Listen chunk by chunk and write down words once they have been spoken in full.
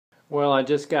Well, I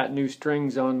just got new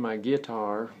strings on my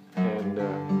guitar, and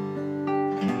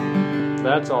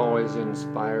that's always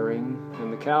inspiring.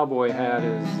 And the cowboy hat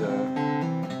is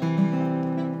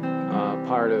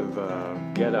part of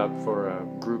Get Up for a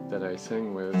group that I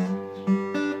sing with.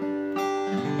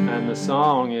 And the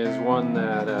song is one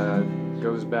that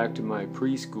goes back to my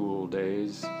preschool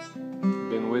days.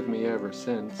 Been with me ever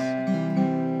since.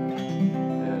 And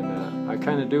I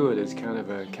kind of do it as kind of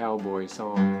a cowboy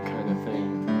song kind of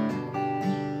thing.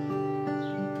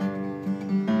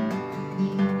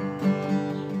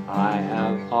 I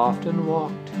have often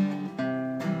walked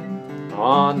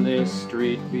on this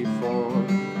street before,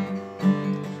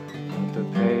 but the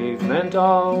pavement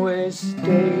always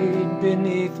stayed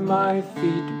beneath my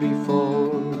feet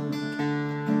before.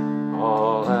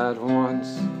 All at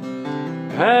once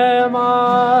am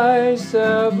I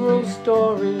several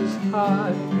stories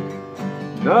high,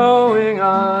 knowing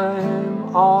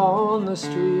I'm on the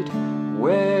street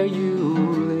where you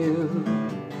live.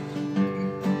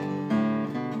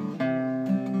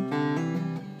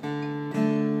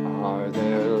 Are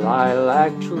there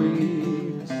lilac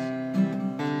trees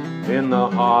in the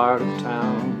heart of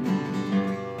town?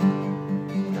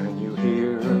 Can you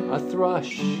hear a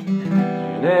thrush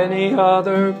in any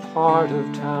other part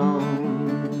of town?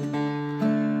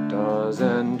 Does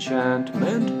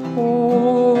enchantment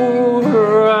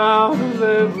pour out of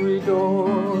every door?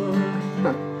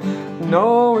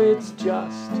 No, it's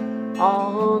just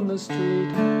on the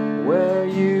street where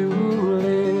you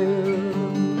live.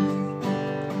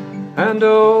 And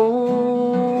oh,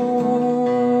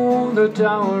 the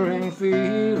towering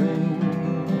feeling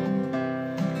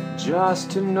just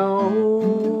to know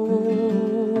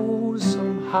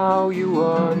somehow you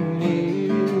are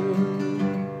near.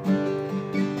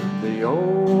 The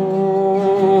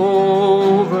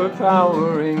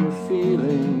overpowering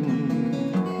feeling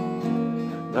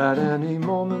that any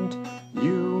moment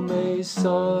you may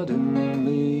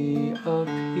suddenly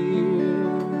appear.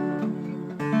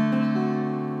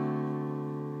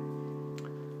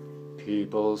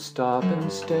 People stop and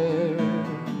stare,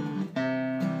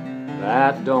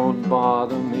 that don't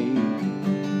bother me.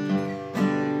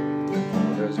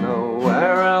 There's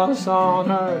nowhere else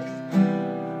on earth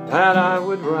that I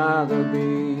would rather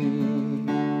be.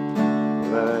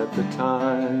 Let the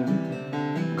time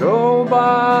go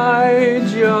by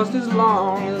just as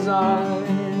long as I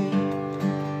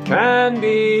can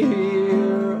be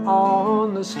here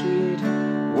on the street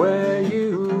where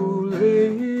you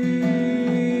live.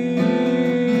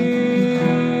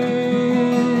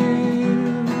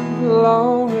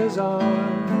 Long as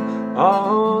I'm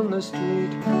on the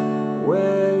street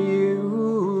where you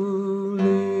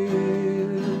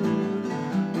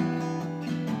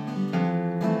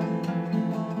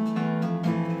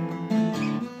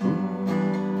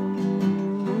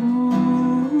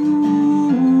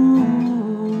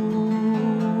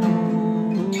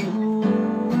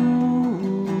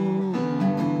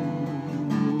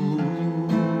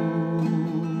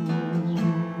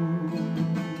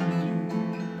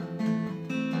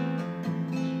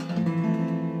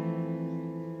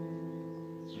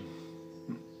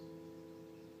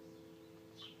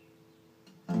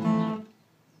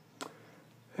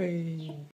Hey.